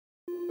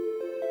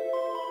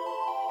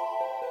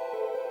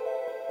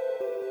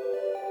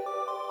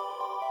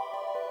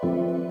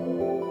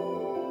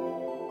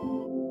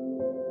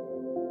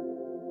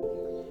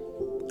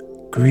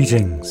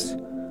Greetings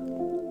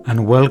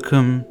and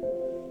welcome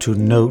to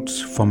Notes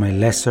from a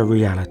Lesser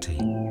Reality,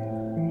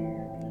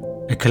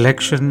 a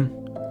collection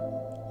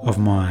of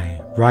my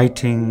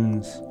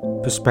writings,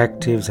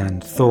 perspectives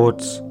and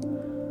thoughts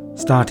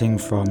starting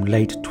from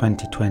late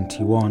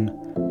 2021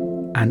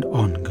 and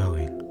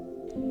ongoing.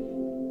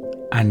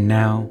 And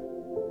now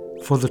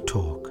for the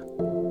talk.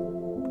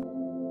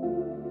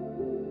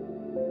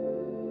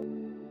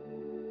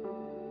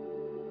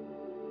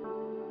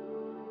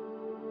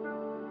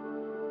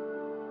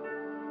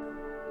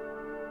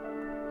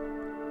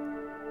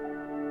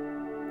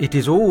 It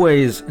is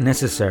always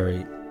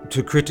necessary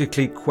to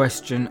critically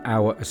question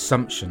our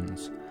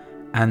assumptions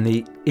and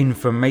the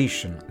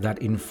information that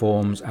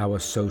informs our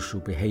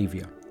social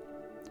behaviour.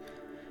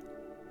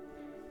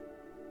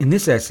 In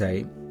this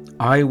essay,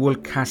 I will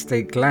cast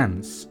a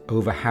glance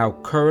over how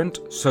current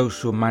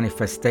social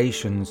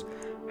manifestations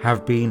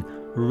have been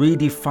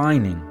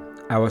redefining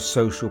our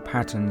social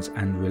patterns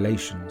and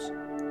relations.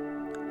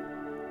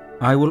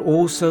 I will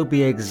also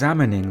be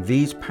examining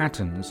these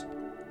patterns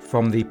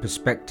from the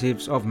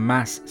perspectives of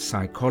mass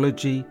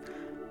psychology,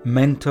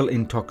 mental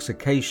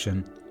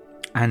intoxication,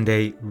 and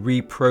a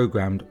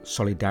reprogrammed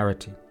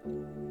solidarity.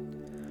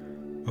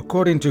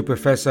 According to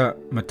Professor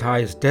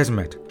Matthijs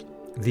Desmet,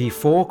 the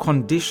four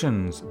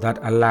conditions that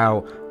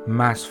allow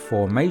mass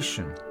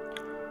formation,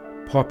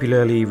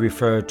 popularly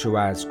referred to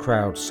as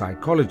crowd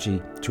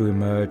psychology, to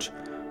emerge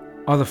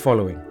are the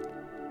following: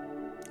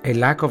 a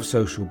lack of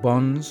social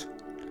bonds,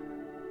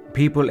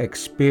 people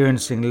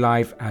experiencing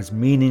life as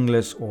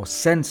meaningless or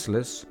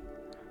senseless,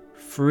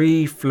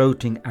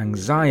 free-floating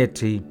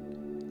anxiety,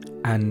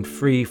 and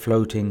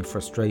free-floating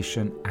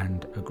frustration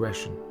and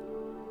aggression.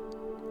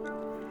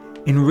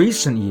 In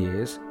recent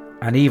years,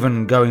 and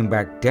even going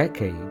back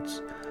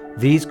decades,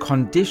 these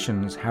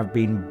conditions have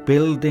been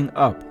building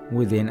up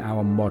within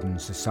our modern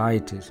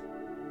societies.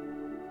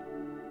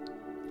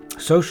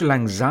 Social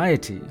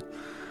anxiety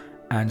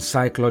and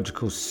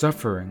psychological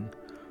suffering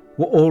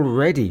were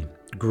already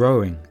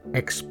growing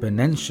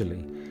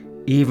exponentially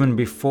even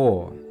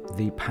before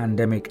the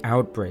pandemic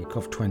outbreak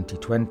of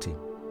 2020.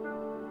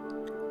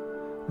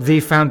 The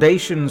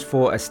foundations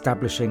for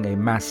establishing a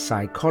mass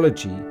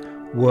psychology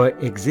were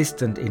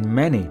existent in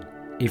many,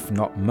 if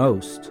not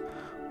most,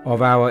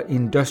 of our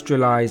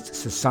industrialized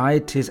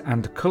societies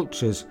and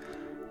cultures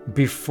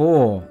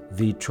before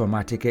the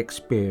traumatic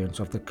experience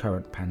of the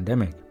current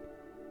pandemic.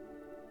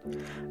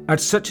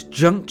 At such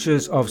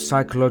junctures of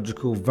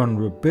psychological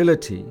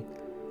vulnerability,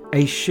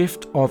 a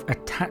shift of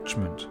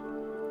attachment,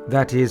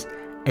 that is,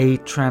 a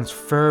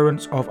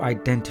transference of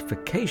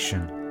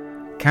identification,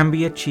 can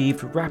be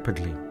achieved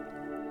rapidly.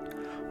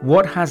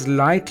 What has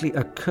likely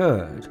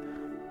occurred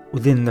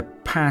within the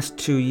past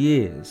 2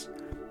 years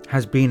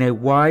has been a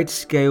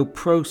wide-scale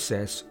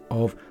process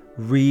of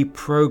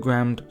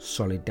reprogrammed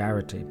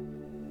solidarity.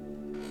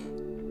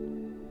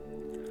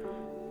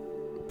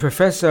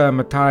 Professor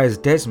Matthijs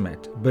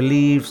Desmet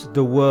believes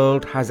the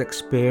world has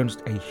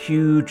experienced a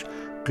huge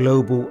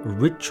global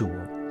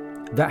ritual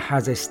that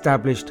has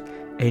established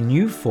a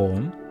new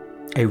form,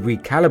 a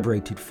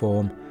recalibrated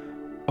form,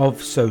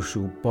 of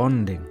social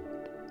bonding.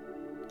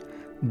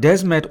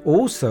 Desmet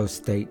also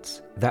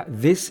states that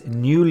this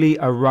newly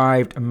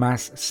arrived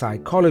mass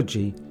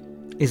psychology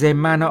is a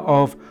manner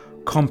of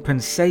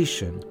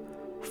compensation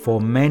for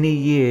many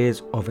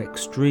years of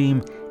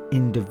extreme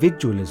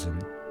individualism,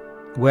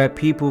 where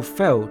people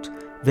felt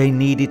they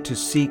needed to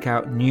seek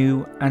out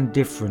new and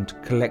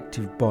different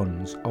collective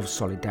bonds of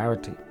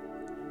solidarity.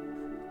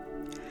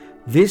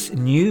 This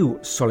new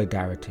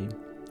solidarity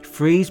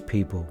frees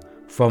people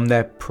from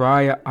their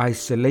prior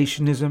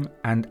isolationism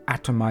and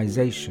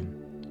atomization.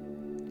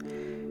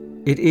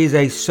 It is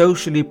a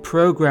socially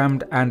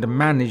programmed and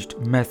managed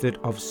method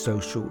of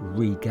social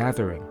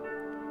regathering,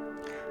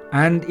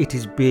 and it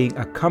is being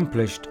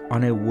accomplished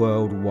on a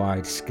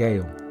worldwide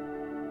scale.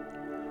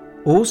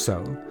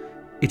 Also,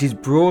 it is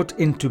brought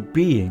into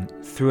being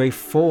through a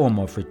form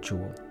of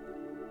ritual.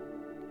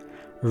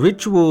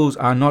 Rituals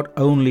are not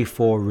only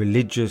for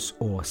religious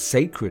or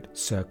sacred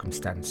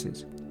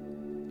circumstances.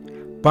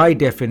 By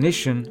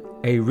definition,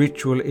 a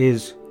ritual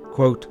is,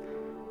 quote,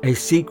 a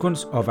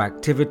sequence of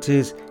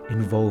activities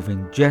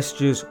involving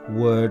gestures,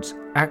 words,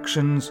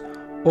 actions,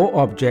 or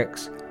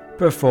objects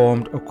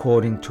performed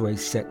according to a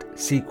set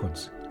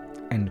sequence,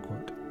 end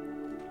quote.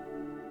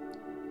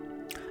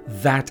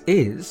 That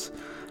is,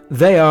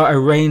 they are a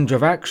range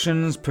of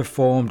actions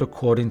performed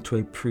according to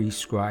a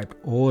prescribed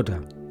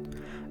order,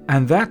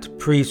 and that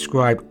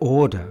prescribed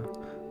order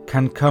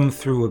can come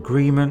through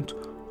agreement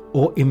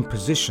or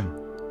imposition,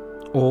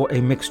 or a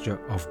mixture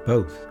of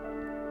both.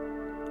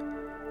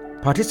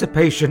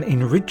 Participation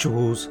in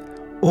rituals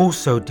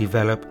also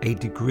develop a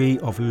degree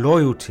of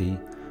loyalty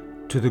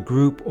to the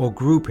group or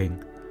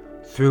grouping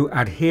through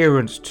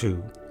adherence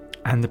to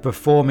and the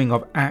performing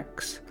of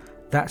acts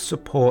that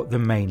support the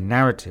main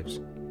narratives.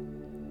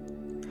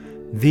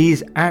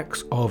 These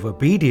acts of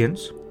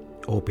obedience,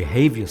 or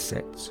behaviour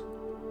sets,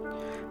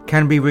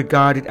 can be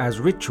regarded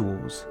as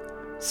rituals,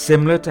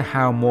 similar to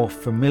how more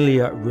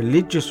familiar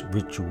religious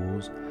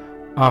rituals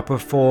are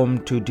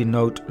performed to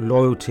denote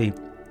loyalty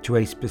to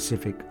a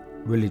specific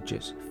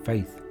religious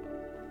faith.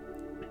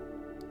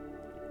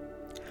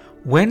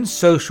 When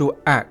social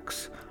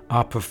acts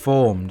are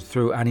performed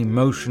through an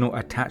emotional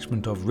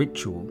attachment of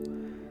ritual,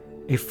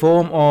 a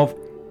form of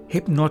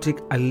hypnotic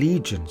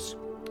allegiance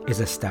is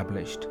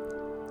established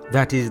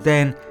that is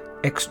then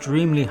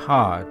extremely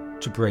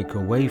hard to break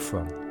away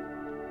from.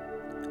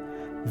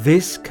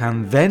 This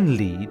can then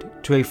lead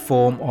to a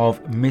form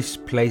of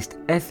misplaced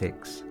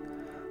ethics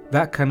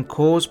that can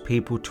cause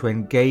people to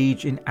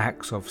engage in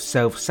acts of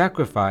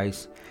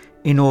self-sacrifice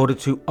in order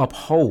to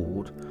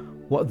uphold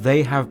what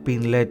they have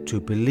been led to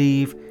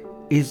believe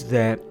is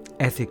their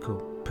ethical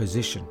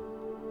position.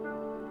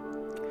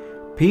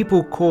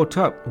 People caught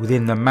up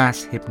within the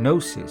mass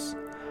hypnosis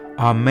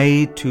are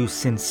made to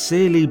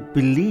sincerely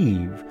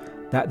believe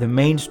that the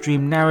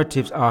mainstream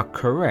narratives are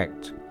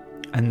correct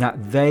and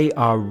that they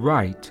are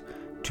right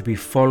to be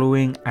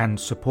following and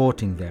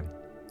supporting them,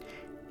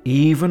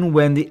 even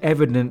when the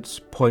evidence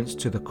points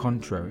to the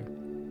contrary.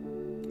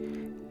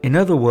 In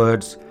other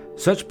words,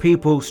 such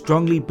people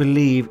strongly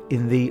believe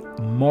in the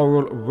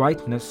moral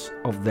rightness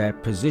of their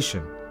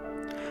position,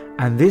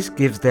 and this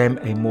gives them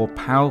a more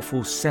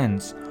powerful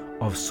sense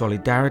of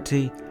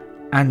solidarity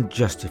and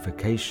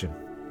justification.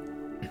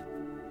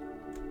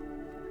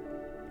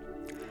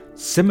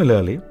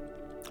 Similarly,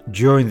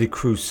 during the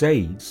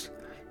Crusades,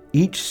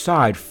 each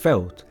side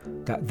felt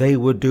that they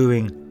were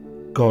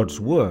doing God's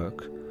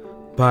work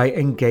by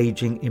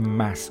engaging in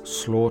mass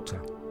slaughter.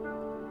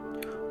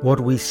 What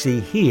we see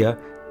here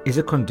is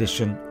a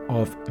condition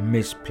of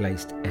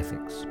misplaced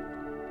ethics.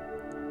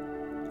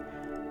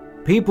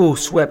 People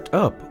swept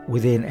up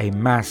within a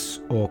mass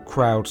or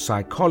crowd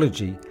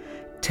psychology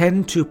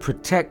tend to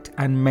protect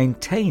and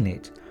maintain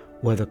it,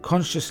 whether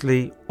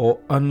consciously or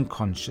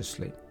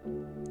unconsciously.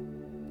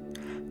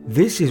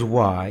 This is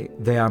why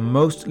they are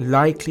most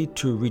likely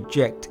to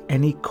reject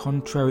any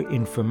contrary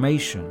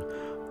information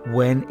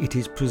when it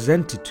is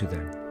presented to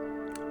them,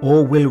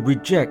 or will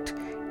reject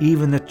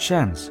even the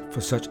chance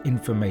for such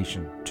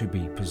information to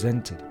be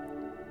presented.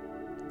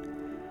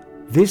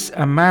 This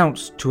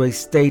amounts to a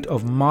state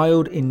of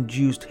mild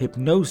induced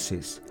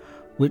hypnosis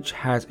which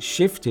has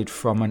shifted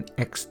from an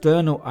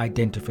external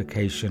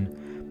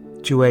identification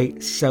to a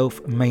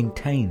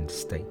self-maintained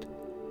state.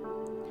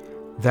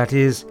 That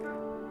is,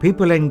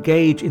 people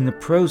engage in the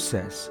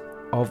process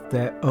of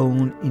their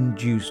own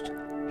induced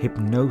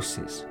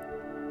hypnosis.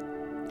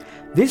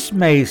 This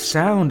may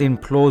sound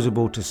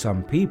implausible to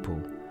some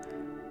people,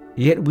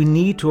 yet we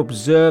need to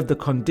observe the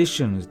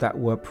conditions that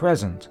were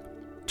present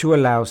to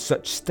allow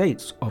such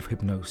states of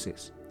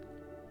hypnosis.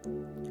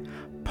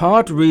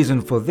 Part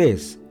reason for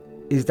this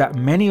is that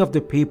many of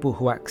the people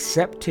who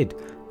accepted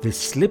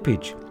this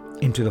slippage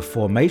into the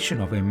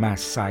formation of a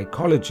mass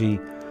psychology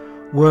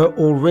were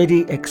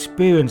already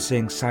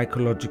experiencing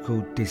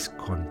psychological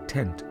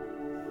discontent.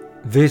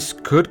 This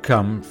could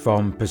come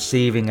from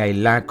perceiving a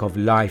lack of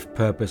life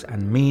purpose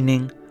and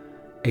meaning,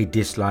 a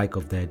dislike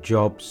of their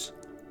jobs,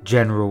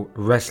 general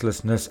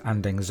restlessness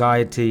and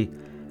anxiety,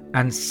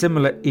 and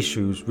similar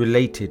issues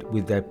related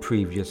with their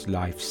previous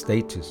life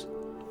status.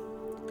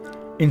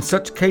 In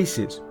such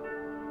cases,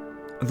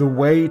 the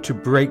way to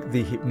break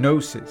the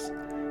hypnosis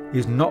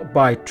is not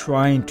by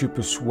trying to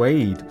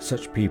persuade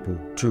such people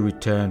to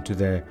return to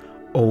their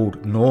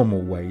old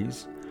normal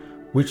ways,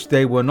 which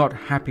they were not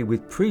happy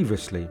with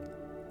previously,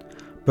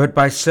 but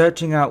by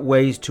searching out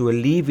ways to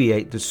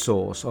alleviate the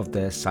source of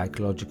their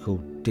psychological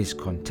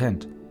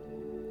discontent.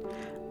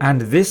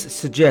 And this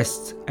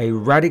suggests a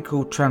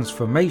radical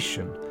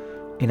transformation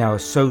in our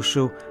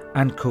social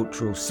and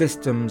cultural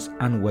systems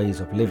and ways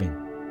of living.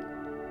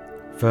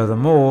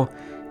 Furthermore,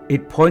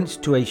 it points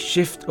to a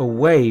shift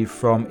away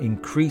from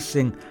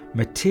increasing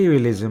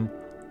materialism,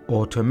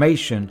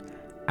 automation,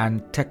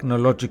 and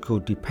technological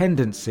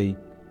dependency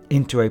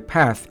into a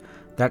path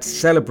that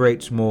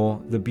celebrates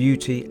more the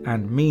beauty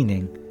and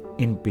meaning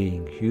in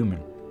being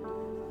human.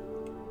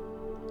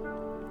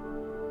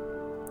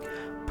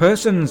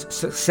 Persons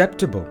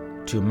susceptible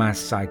to mass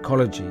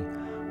psychology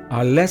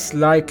are less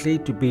likely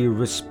to be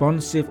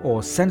responsive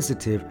or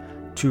sensitive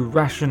to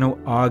rational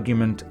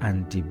argument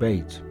and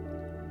debate.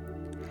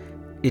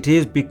 It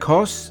is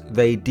because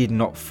they did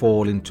not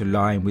fall into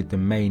line with the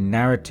main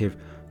narrative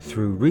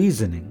through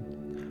reasoning,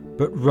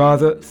 but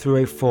rather through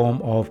a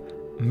form of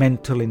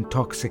mental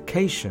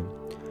intoxication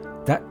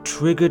that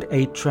triggered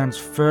a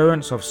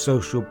transference of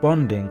social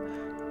bonding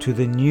to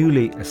the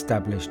newly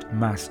established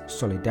mass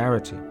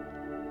solidarity.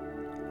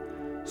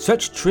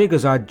 Such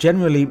triggers are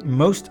generally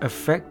most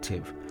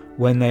effective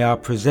when they are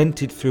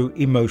presented through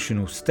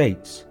emotional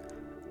states.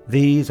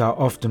 These are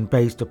often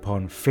based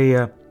upon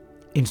fear,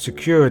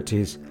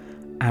 insecurities,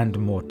 and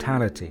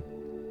mortality.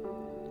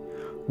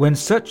 When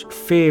such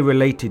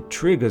fear-related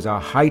triggers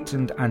are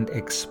heightened and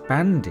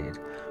expanded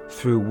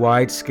through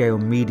wide-scale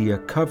media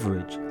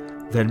coverage,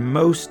 then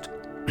most,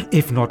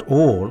 if not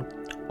all,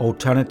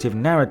 alternative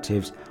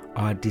narratives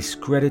are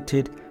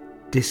discredited,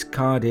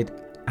 discarded,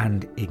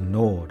 and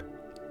ignored.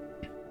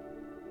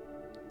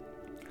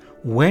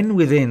 When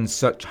within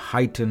such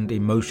heightened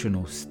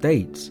emotional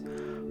states,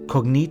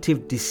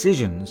 cognitive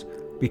decisions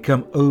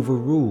become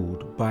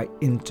overruled by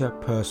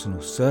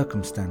interpersonal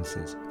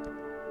circumstances.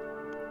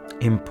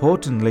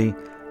 Importantly,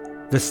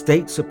 the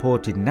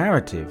state-supported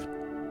narrative,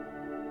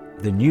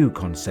 the new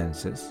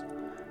consensus,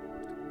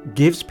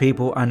 gives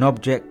people an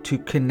object to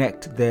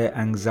connect their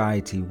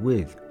anxiety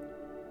with.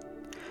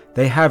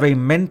 They have a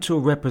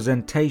mental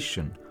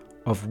representation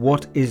of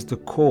what is the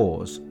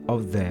cause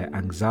of their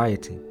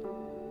anxiety.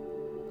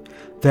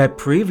 Their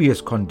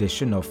previous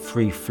condition of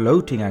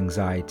free-floating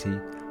anxiety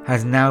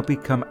has now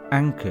become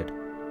anchored,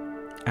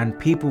 and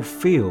people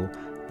feel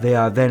they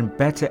are then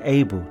better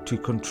able to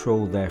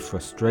control their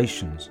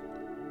frustrations.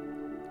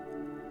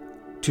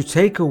 To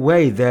take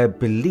away their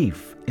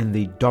belief in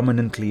the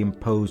dominantly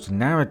imposed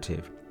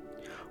narrative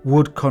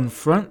would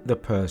confront the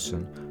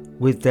person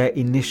with their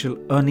initial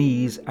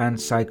unease and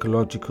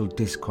psychological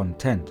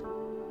discontent.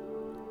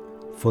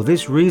 For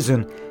this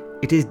reason,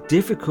 it is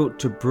difficult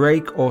to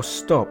break or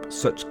stop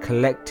such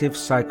collective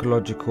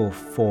psychological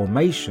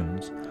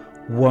formations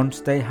once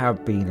they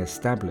have been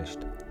established.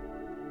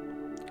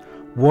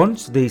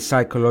 Once the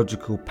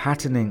psychological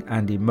patterning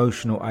and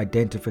emotional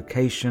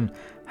identification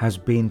has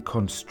been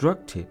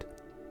constructed,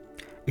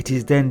 it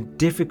is then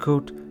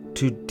difficult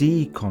to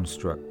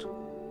deconstruct.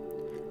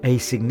 A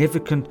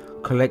significant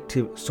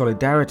collective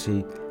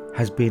solidarity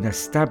has been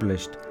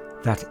established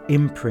that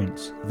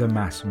imprints the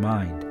mass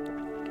mind.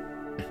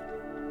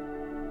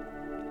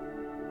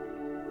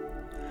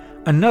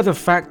 Another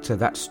factor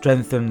that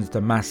strengthens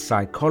the mass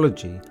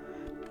psychology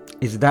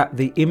is that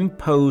the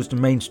imposed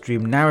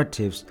mainstream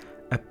narratives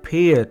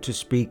appear to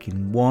speak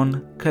in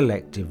one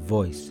collective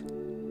voice.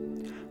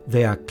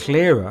 They are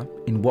clearer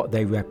in what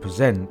they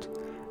represent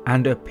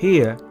and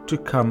appear to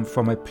come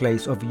from a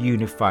place of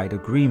unified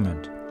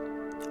agreement,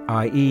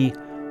 i.e.,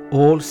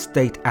 all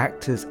state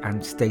actors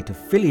and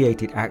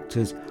state-affiliated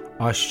actors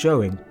are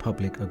showing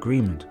public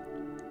agreement.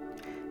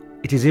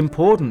 It is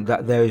important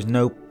that there is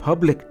no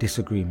public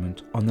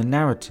disagreement on the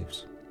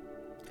narratives.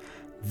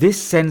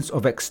 This sense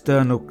of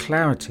external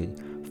clarity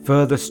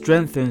further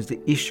strengthens the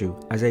issue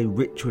as a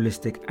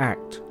ritualistic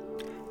act,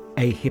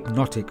 a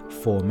hypnotic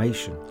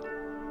formation.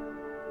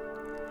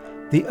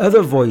 The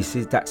other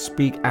voices that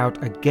speak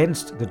out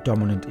against the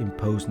dominant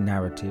imposed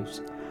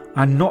narratives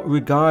are not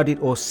regarded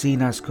or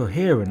seen as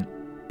coherent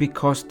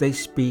because they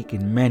speak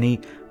in many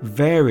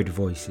varied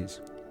voices.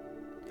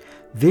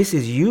 This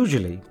is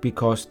usually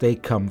because they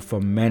come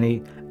from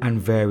many and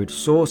varied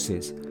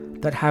sources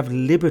that have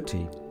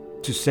liberty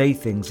to say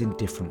things in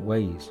different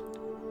ways.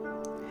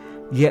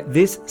 Yet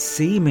this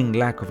seeming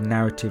lack of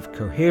narrative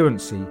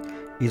coherency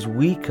is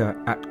weaker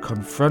at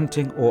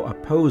confronting or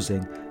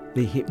opposing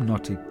the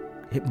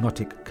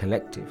hypnotic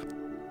collective.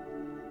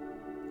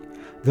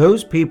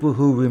 Those people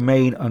who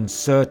remain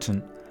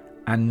uncertain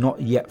and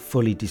not yet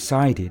fully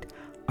decided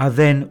are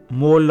then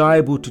more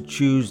liable to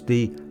choose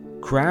the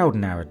crowd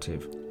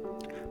narrative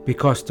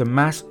because the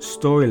mass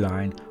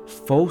storyline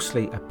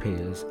falsely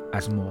appears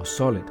as more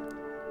solid.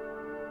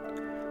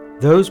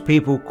 Those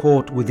people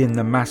caught within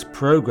the mass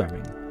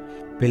programming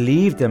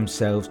believe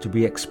themselves to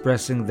be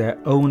expressing their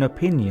own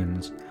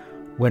opinions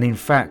when in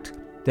fact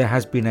there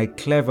has been a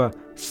clever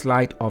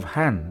sleight of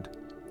hand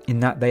in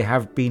that they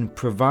have been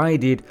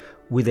provided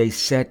with a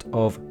set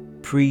of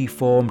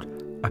pre-formed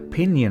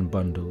opinion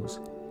bundles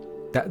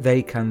that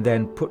they can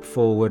then put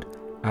forward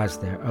as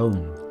their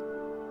own.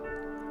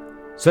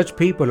 Such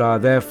people are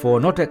therefore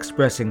not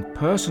expressing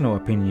personal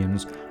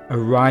opinions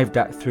arrived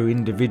at through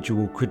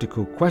individual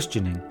critical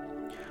questioning,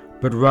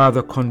 but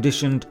rather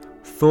conditioned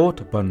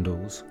thought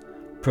bundles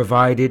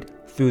provided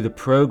through the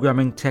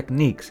programming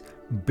techniques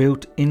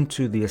built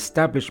into the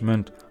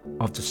establishment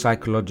of the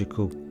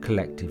psychological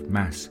collective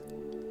mass.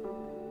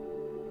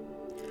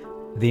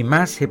 The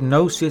mass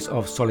hypnosis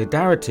of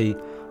solidarity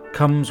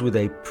comes with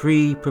a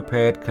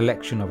pre-prepared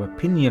collection of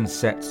opinion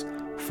sets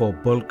for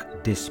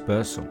bulk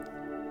dispersal.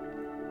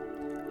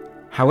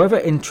 However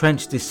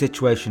entrenched this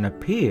situation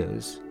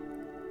appears,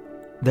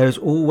 there is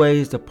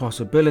always the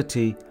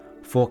possibility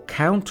for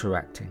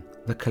counteracting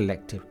the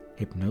collective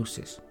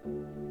hypnosis.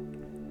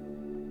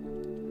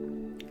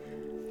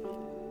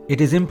 It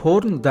is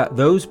important that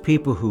those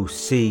people who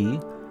see,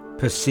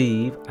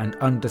 perceive and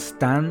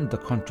understand the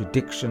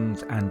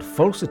contradictions and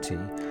falsity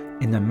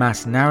in the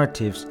mass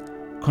narratives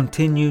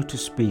continue to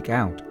speak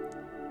out.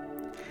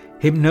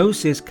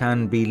 Hypnosis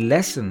can be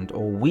lessened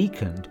or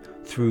weakened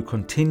through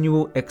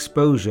continual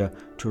exposure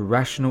to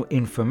rational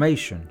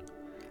information,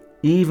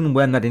 even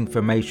when that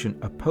information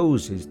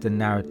opposes the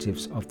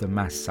narratives of the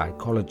mass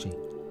psychology.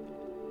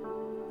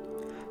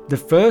 The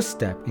first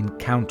step in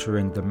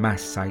countering the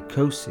mass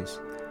psychosis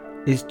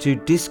is to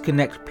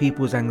disconnect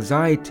people's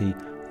anxiety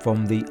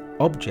from the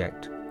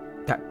object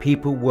that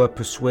people were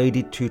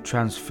persuaded to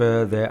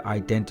transfer their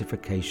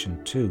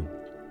identification to.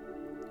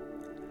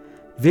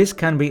 This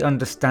can be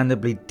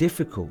understandably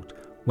difficult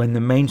when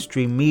the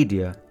mainstream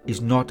media is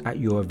not at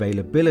your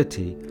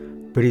availability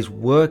but is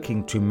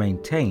working to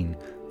maintain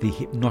the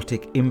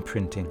hypnotic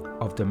imprinting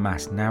of the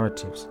mass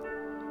narratives.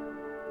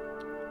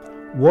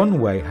 One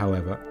way,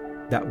 however,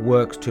 that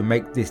works to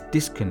make this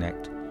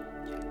disconnect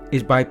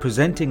is by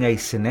presenting a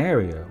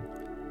scenario,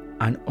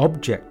 an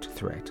object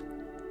threat,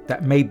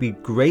 that may be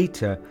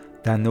greater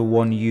than the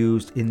one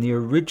used in the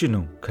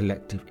original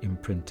collective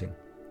imprinting.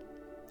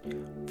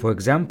 For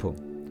example,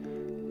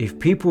 if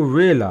people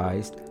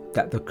realized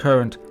that the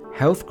current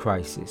health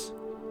crisis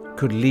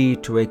could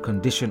lead to a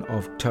condition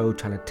of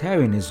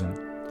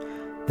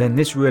totalitarianism, then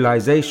this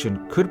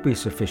realization could be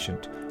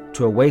sufficient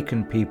to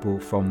awaken people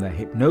from their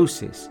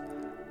hypnosis,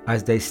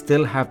 as they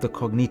still have the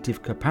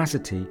cognitive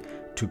capacity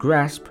to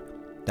grasp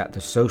that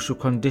the social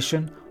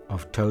condition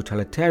of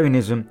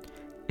totalitarianism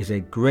is a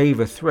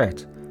graver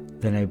threat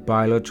than a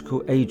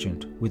biological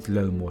agent with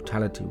low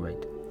mortality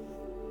rate.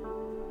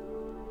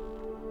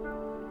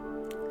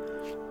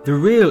 The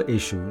real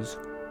issues,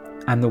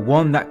 and the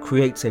one that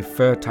creates a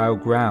fertile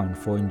ground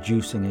for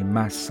inducing a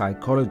mass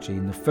psychology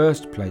in the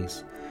first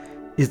place,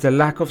 is the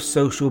lack of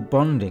social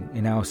bonding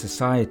in our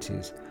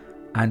societies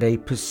and a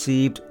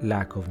perceived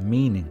lack of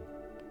meaning.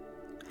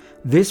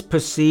 This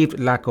perceived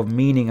lack of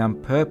meaning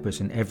and purpose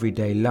in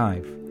everyday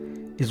life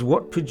is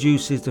what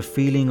produces the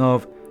feeling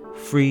of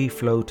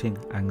free-floating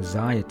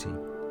anxiety.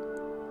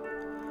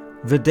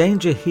 The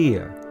danger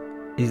here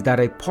is that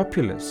a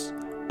populace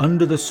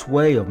under the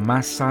sway of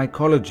mass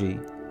psychology,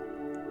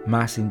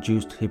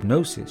 mass-induced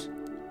hypnosis,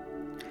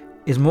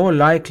 is more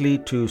likely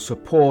to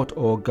support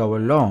or go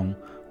along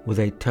with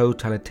a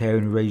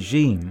totalitarian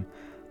regime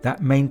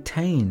that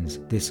maintains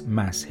this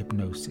mass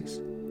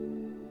hypnosis.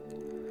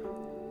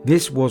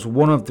 This was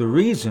one of the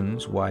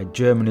reasons why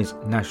Germany's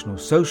National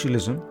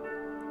Socialism,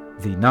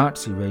 the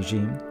Nazi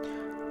regime,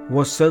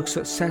 was so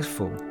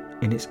successful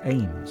in its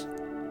aims.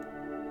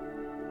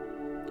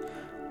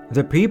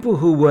 The people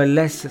who were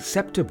less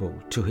susceptible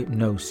to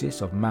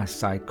hypnosis of mass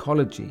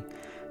psychology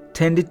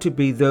tended to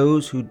be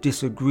those who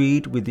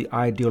disagreed with the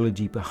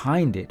ideology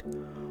behind it,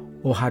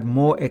 or had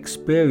more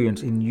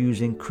experience in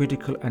using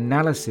critical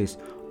analysis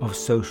of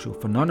social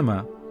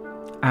phenomena,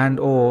 and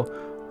or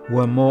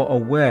were more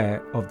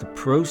aware of the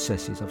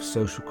processes of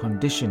social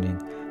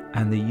conditioning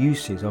and the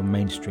uses of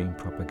mainstream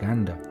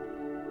propaganda.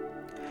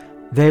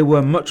 They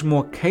were much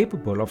more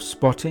capable of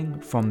spotting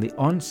from the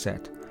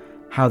onset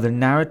how the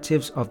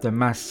narratives of the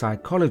mass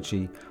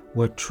psychology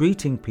were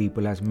treating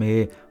people as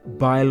mere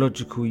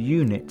biological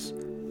units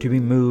to be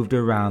moved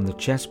around the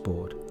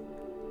chessboard.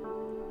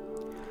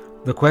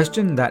 The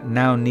question that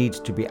now needs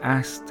to be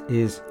asked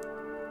is,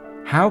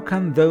 how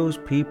can those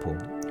people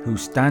who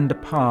stand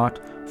apart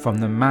from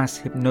the mass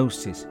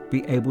hypnosis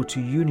be able to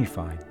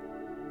unify?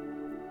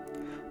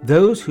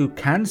 Those who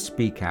can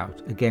speak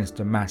out against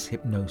the mass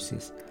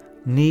hypnosis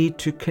need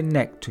to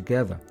connect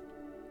together,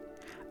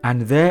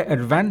 and their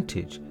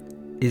advantage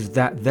is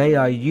that they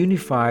are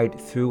unified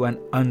through an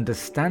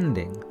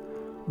understanding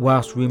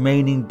whilst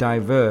remaining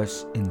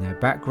diverse in their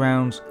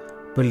backgrounds,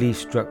 belief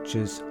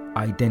structures,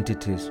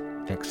 identities,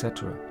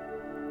 etc.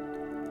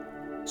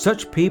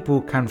 Such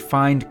people can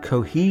find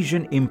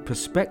cohesion in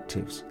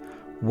perspectives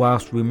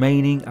whilst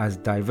remaining as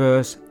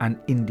diverse and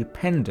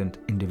independent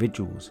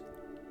individuals.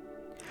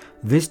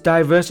 This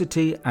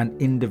diversity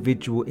and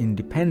individual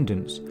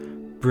independence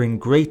bring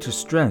greater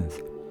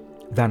strength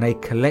than a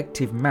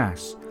collective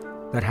mass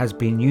that has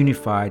been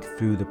unified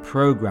through the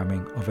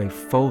programming of a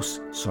false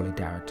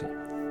solidarity.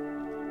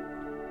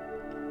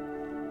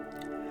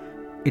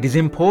 It is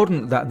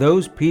important that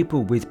those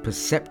people with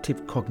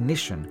perceptive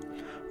cognition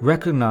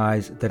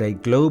recognize that a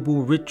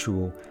global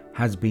ritual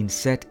has been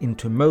set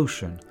into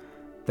motion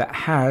that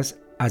has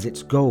as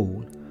its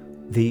goal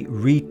the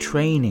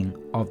retraining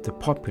of the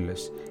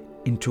populace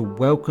into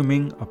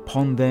welcoming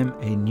upon them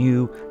a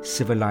new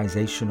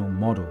civilizational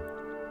model.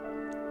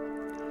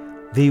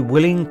 The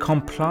willing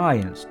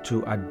compliance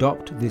to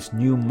adopt this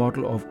new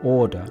model of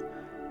order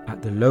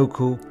at the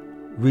local,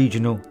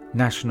 regional,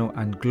 national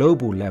and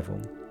global level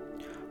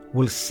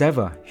will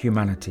sever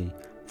humanity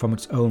from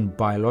its own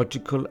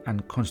biological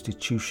and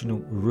constitutional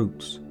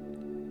roots.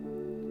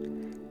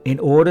 In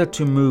order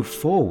to move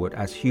forward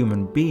as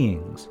human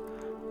beings,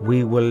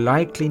 we will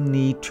likely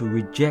need to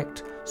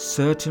reject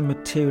certain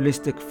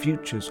materialistic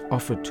futures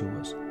offered to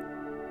us.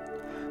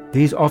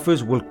 These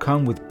offers will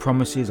come with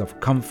promises of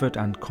comfort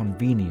and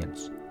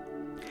convenience,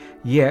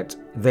 yet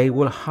they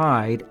will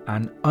hide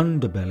an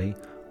underbelly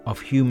of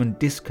human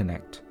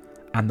disconnect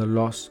and the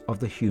loss of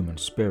the human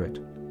spirit.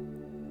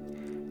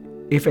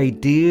 If a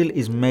deal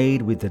is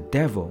made with the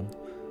devil,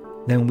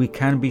 then we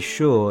can be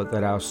sure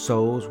that our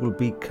souls will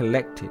be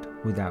collected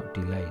without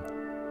delay.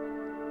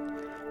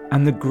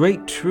 And the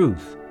great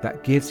truth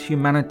that gives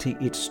humanity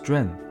its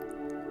strength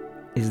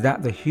is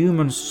that the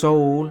human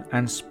soul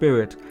and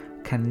spirit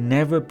can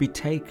never be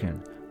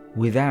taken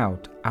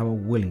without our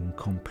willing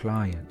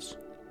compliance.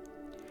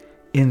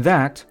 In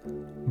that,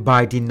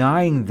 by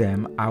denying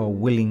them our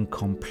willing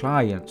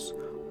compliance,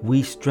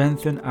 we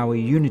strengthen our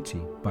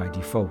unity by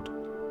default.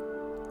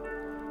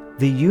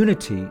 The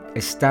unity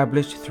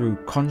established through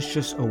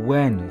conscious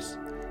awareness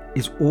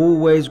is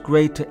always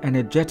greater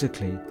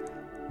energetically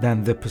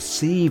than the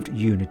perceived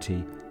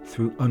unity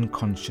through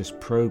unconscious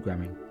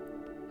programming.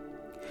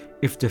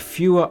 If the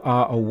fewer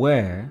are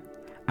aware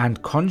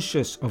and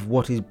conscious of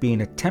what is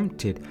being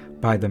attempted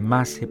by the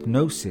mass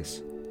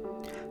hypnosis,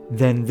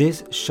 then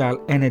this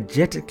shall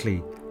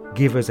energetically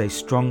give us a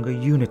stronger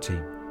unity.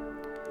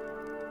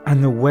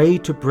 And the way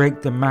to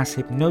break the mass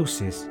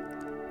hypnosis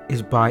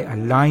is by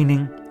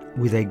aligning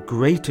with a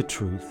greater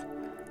truth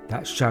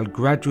that shall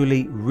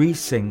gradually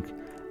resync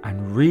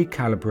and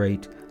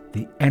recalibrate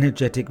the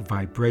energetic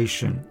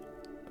vibration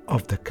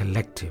of the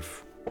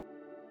collective.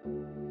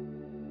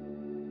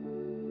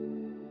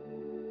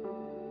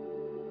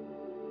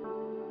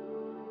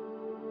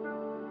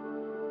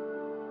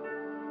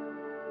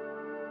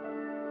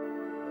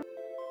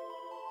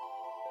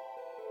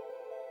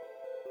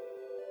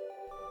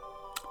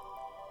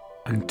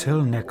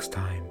 Until next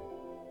time,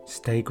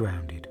 stay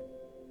grounded.